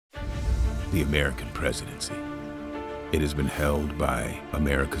the American presidency. It has been held by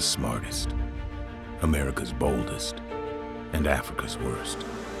America's smartest, America's boldest, and Africa's worst.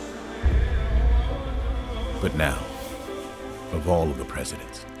 But now, of all of the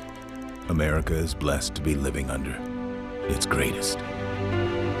presidents, America is blessed to be living under its greatest.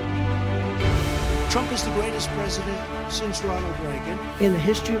 Trump is the greatest president since Ronald Reagan. In the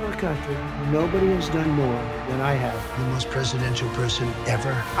history of our country, nobody has done more than I have. The most presidential person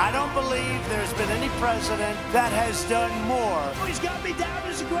ever. I don't believe there's been any president that has done more. He's got me down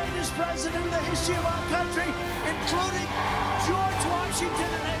as the greatest president in the history of our country, including George Washington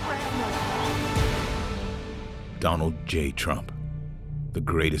and Abraham Lincoln. Donald J. Trump, the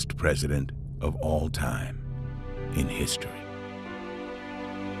greatest president of all time in history.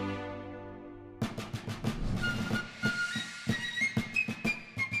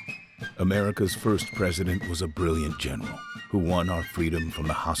 America's first president was a brilliant general who won our freedom from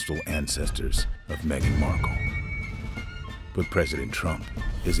the hostile ancestors of Meghan Markle. But President Trump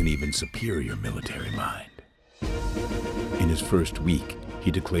is an even superior military mind. In his first week, he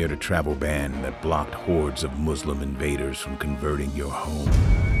declared a travel ban that blocked hordes of Muslim invaders from converting your home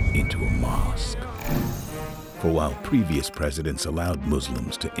into a mosque. For while previous presidents allowed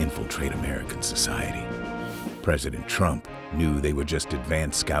Muslims to infiltrate American society, President Trump knew they were just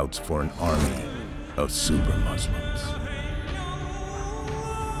advanced scouts for an army of super Muslims.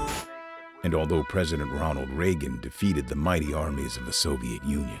 And although President Ronald Reagan defeated the mighty armies of the Soviet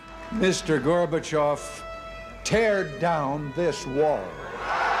Union, Mr. Gorbachev, tear down this wall.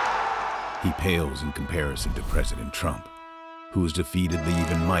 He pales in comparison to President Trump, who has defeated the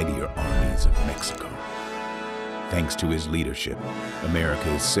even mightier armies of Mexico. Thanks to his leadership, America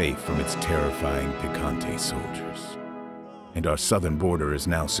is safe from its terrifying Picante soldiers. And our southern border is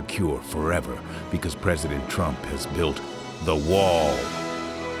now secure forever because President Trump has built the wall.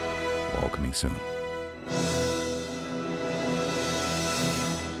 Wall coming soon.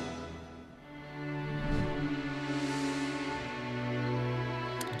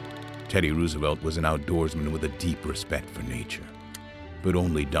 Teddy Roosevelt was an outdoorsman with a deep respect for nature. But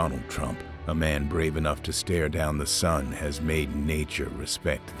only Donald Trump, a man brave enough to stare down the sun, has made nature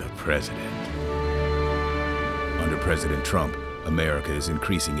respect the president. Under President Trump, America is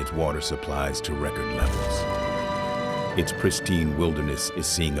increasing its water supplies to record levels. Its pristine wilderness is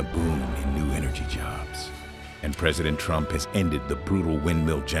seeing a boom in new energy jobs. And President Trump has ended the brutal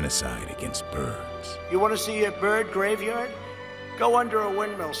windmill genocide against birds. You want to see a bird graveyard? Go under a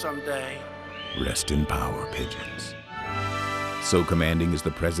windmill someday. Rest in power, pigeons. So commanding is the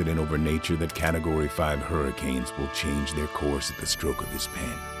president over nature that Category 5 hurricanes will change their course at the stroke of his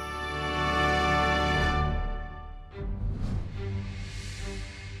pen.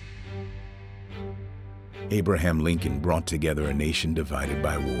 Abraham Lincoln brought together a nation divided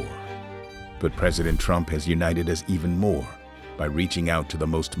by war. But President Trump has united us even more by reaching out to the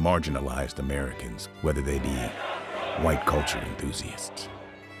most marginalized Americans, whether they be white culture enthusiasts,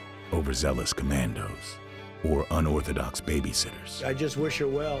 overzealous commandos, or unorthodox babysitters. I just wish her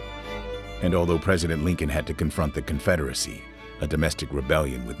well. And although President Lincoln had to confront the Confederacy, a domestic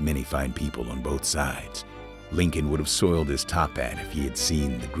rebellion with many fine people on both sides, Lincoln would have soiled his top hat if he had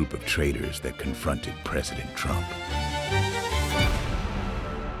seen the group of traitors that confronted President Trump.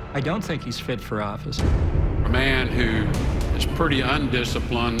 I don't think he's fit for office. A man who is pretty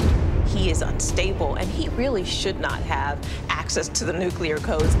undisciplined. He is unstable, and he really should not have access to the nuclear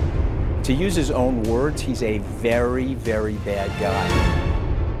codes. To use his own words, he's a very, very bad guy.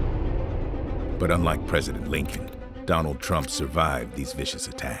 But unlike President Lincoln, Donald Trump survived these vicious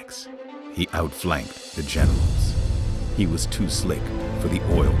attacks. He outflanked the generals. He was too slick for the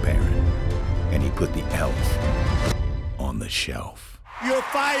oil baron, and he put the elf on the shelf. You're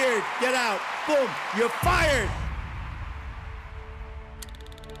fired. Get out. Boom. You're fired.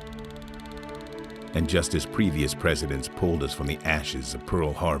 And just as previous presidents pulled us from the ashes of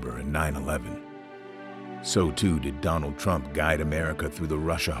Pearl Harbor and 9/11, so too did Donald Trump guide America through the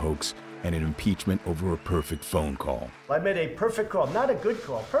Russia hoax and an impeachment over a perfect phone call. I made a perfect call, not a good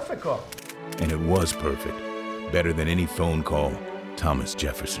call, perfect call. And it was perfect, better than any phone call Thomas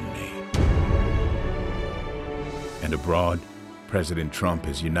Jefferson made. And abroad, President Trump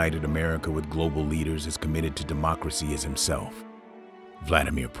has united America with global leaders as committed to democracy as himself.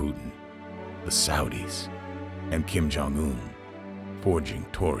 Vladimir Putin, the Saudis, and Kim Jong-un, forging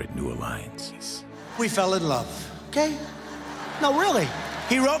torrid new alliances. We fell in love, okay? No, really.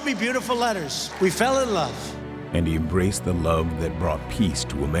 He wrote me beautiful letters. We fell in love. And he embraced the love that brought peace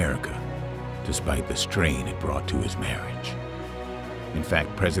to America, despite the strain it brought to his marriage. In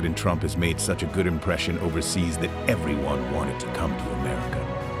fact, President Trump has made such a good impression overseas that everyone wanted to come to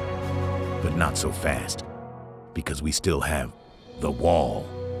America. But not so fast, because we still have the wall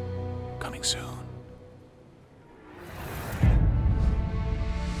coming soon.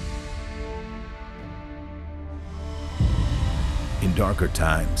 In darker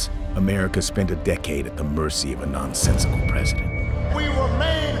times, America spent a decade at the mercy of a nonsensical president. We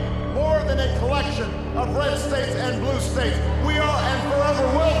remain more than a collection of red states and blue states. We are and forever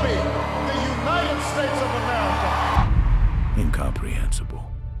will be the United States of America. Incomprehensible.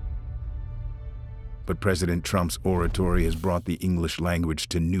 But President Trump's oratory has brought the English language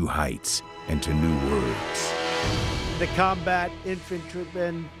to new heights and to new words. The combat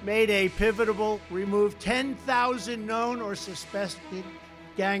infantrymen made a pivotal, removed 10,000 known or suspected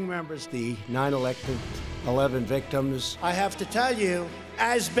gang members. The 9/11 victims. I have to tell you,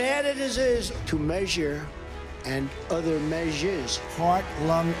 as bad as it is to measure and other measures, heart,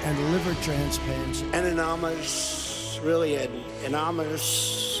 lung, and liver transplants. An enormous, really an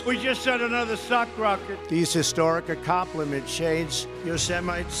enormous. We just set another sock rocket. These historic accomplishments shades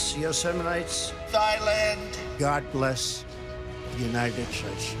Yosemites, Thailand. God bless the United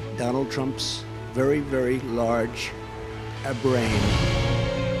States. Donald Trump's very, very large brain.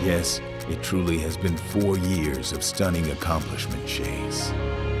 Yes, it truly has been 4 years of stunning accomplishment, Shays.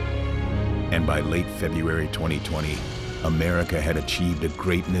 And by late February 2020, America had achieved a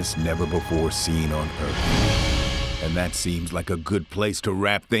greatness never before seen on Earth. And that seems like a good place to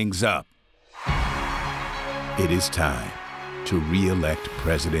wrap things up. It is time to re-elect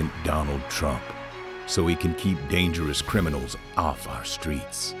President Donald Trump so he can keep dangerous criminals off our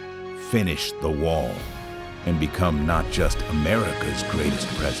streets, finish the wall, and become not just America's greatest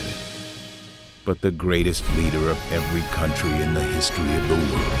president, but the greatest leader of every country in the history of the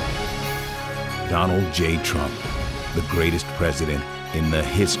world. Donald J. Trump, the greatest president in the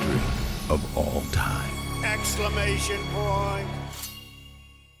history of all time. Exclamation point.